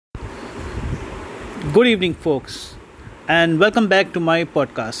Good evening, folks, and welcome back to my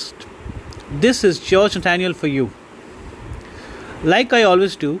podcast. This is George Nathaniel for you. Like I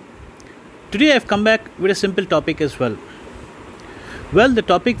always do, today I've come back with a simple topic as well. Well, the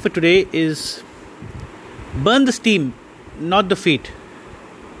topic for today is burn the steam, not the feet.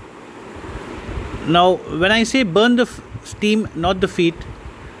 Now, when I say burn the steam, not the feet,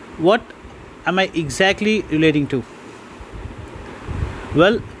 what am I exactly relating to?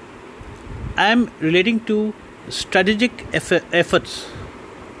 Well, I am relating to strategic efforts.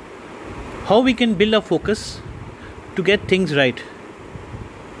 How we can build our focus to get things right.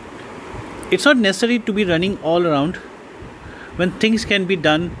 It's not necessary to be running all around when things can be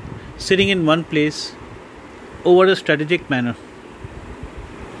done sitting in one place over a strategic manner.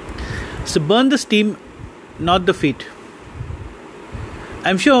 So burn the steam, not the feet.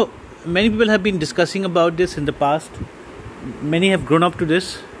 I'm sure many people have been discussing about this in the past. Many have grown up to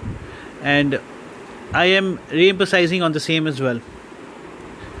this. And I am re-emphasizing on the same as well.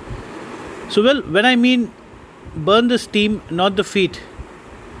 So, when I mean burn the steam, not the feet,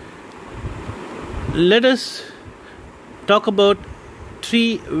 let us talk about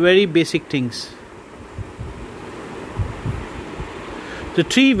three very basic things. The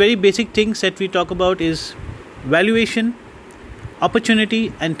three very basic things that we talk about is valuation,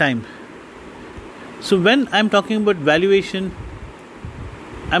 opportunity, and time. So, when I'm talking about valuation,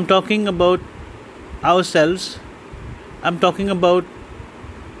 I'm talking about ourselves. I'm talking about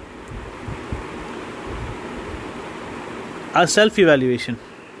our self-evaluation.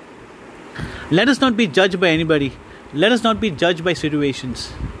 Let us not be judged by anybody. Let us not be judged by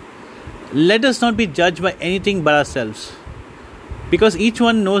situations. Let us not be judged by anything but ourselves. Because each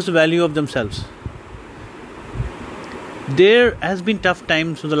one knows the value of themselves. There has been tough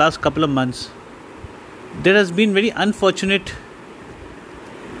times for the last couple of months. There has been very unfortunate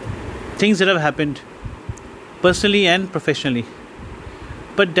things that have happened personally and professionally,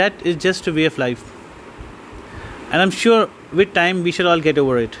 but that is just a way of life, and I'm sure with time we shall all get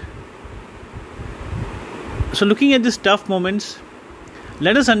over it. So looking at these tough moments,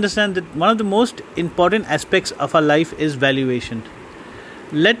 let us understand that one of the most important aspects of our life is valuation.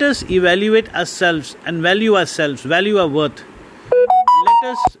 Let us evaluate ourselves and value ourselves, value our worth.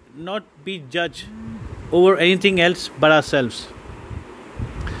 Let us not be judged over anything else but ourselves.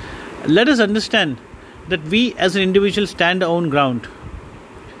 Let us understand that we as an individual stand our own ground.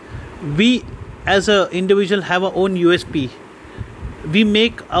 We as an individual have our own USP. We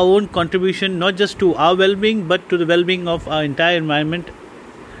make our own contribution not just to our well-being but to the well-being of our entire environment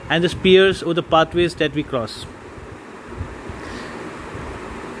and the spheres or the pathways that we cross.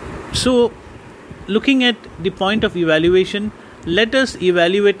 So, looking at the point of evaluation, let us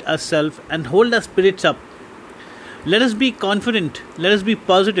evaluate ourselves and hold our spirits up. Let us be confident. Let us be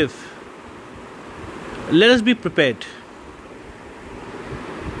positive. Let us be prepared.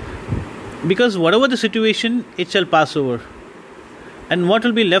 Because whatever the situation, it shall pass over. And what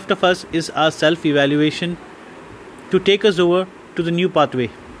will be left of us is our self-evaluation to take us over to the new pathway.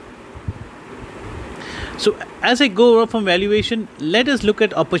 So as I go over from valuation, let us look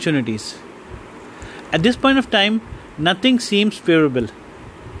at opportunities. At this point of time, nothing seems favorable.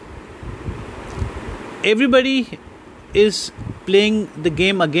 Everybody is playing the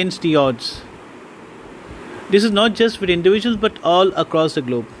game against the odds. This is not just with individuals but all across the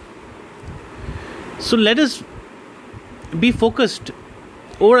globe. So let us be focused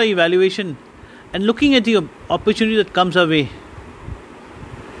over our evaluation and looking at the opportunity that comes our way.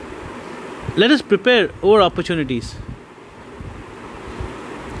 Let us prepare over opportunities.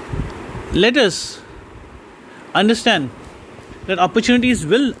 Let us understand that opportunities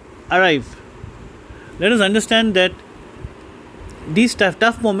will arrive. Let us understand that these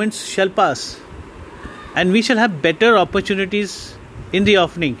tough moments shall pass. And we shall have better opportunities in the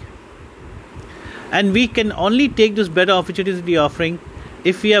offering. And we can only take those better opportunities in the offering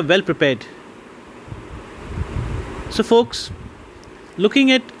if we are well prepared. So folks,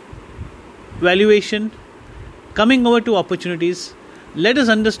 looking at valuation, coming over to opportunities, let us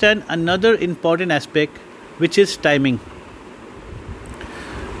understand another important aspect, which is timing.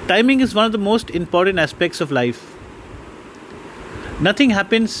 Timing is one of the most important aspects of life. Nothing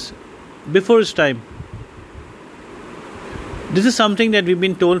happens before its time. This is something that we've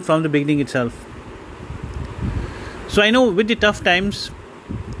been told from the beginning itself. So I know with the tough times,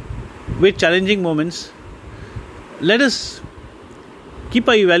 with challenging moments, let us keep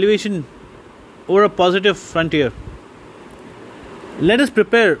our evaluation over a positive frontier. Let us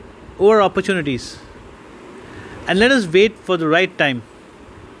prepare over opportunities. And let us wait for the right time.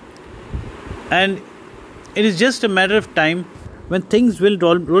 And it is just a matter of time when things will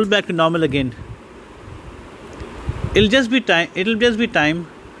roll back to normal again. It'll just be time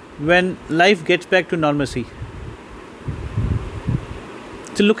when life gets back to normalcy.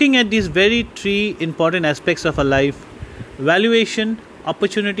 So, looking at these very three important aspects of our life: valuation,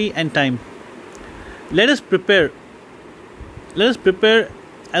 opportunity, and time. Let us prepare. Let us prepare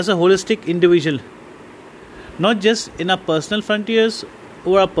as a holistic individual, not just in our personal frontiers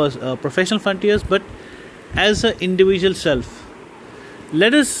or our professional frontiers, but as an individual self.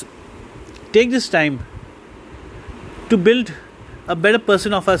 Let us take this time to build a better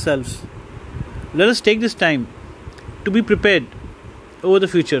person of ourselves. Let us take this time to be prepared over the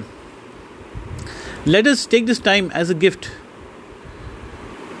future. Let us take this time as a gift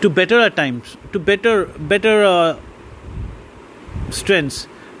to better our times, to better strengths,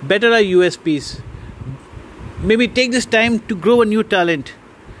 better our USPs. Maybe take this time to grow a new talent.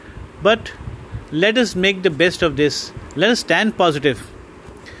 But let us make the best of this. Let us stand positive.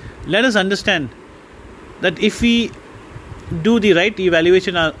 Let us understand that if we do the right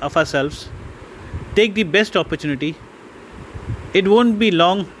evaluation of ourselves, take the best opportunity, it won't be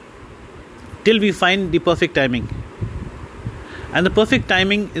long till we find the perfect timing. And the perfect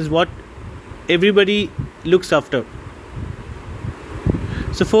timing is what everybody looks after.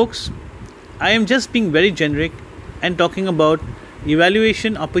 So, folks, I am just being very generic and talking about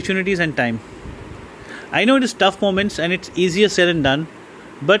evaluation, opportunities, and time. I know it is tough moments and it's easier said than done,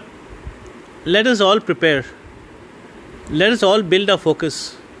 but let us all prepare. Let us all build our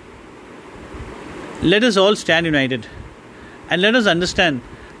focus. Let us all stand united. And let us understand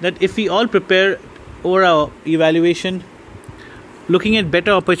that if we all prepare over our evaluation, looking at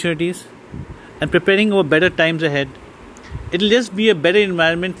better opportunities, and preparing over better times ahead, it'll just be a better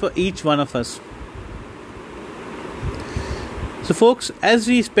environment for each one of us. So, folks, as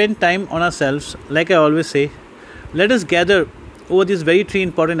we spend time on ourselves, like I always say, let us gather over these very three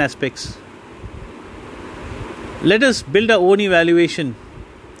important aspects. Let us build our own evaluation.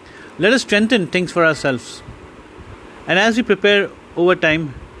 Let us strengthen things for ourselves. And as we prepare over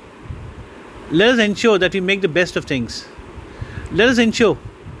time, let us ensure that we make the best of things. Let us ensure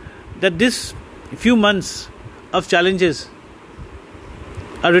that this few months of challenges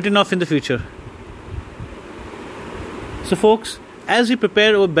are written off in the future. So, folks, as we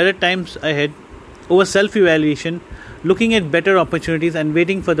prepare over better times ahead, over self-evaluation, looking at better opportunities and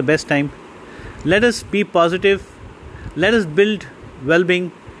waiting for the best time, let us be positive, let us build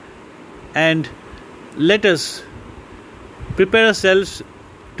well-being, and let us prepare ourselves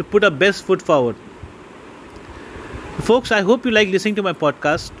to put our best foot forward. Folks, I hope you like listening to my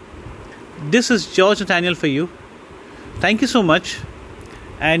podcast. This is George Nathaniel for you. Thank you so much,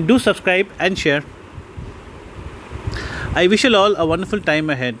 and do subscribe and share. I wish you all a wonderful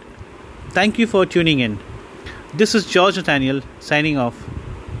time ahead. Thank you for tuning in. This is George Nathaniel signing off.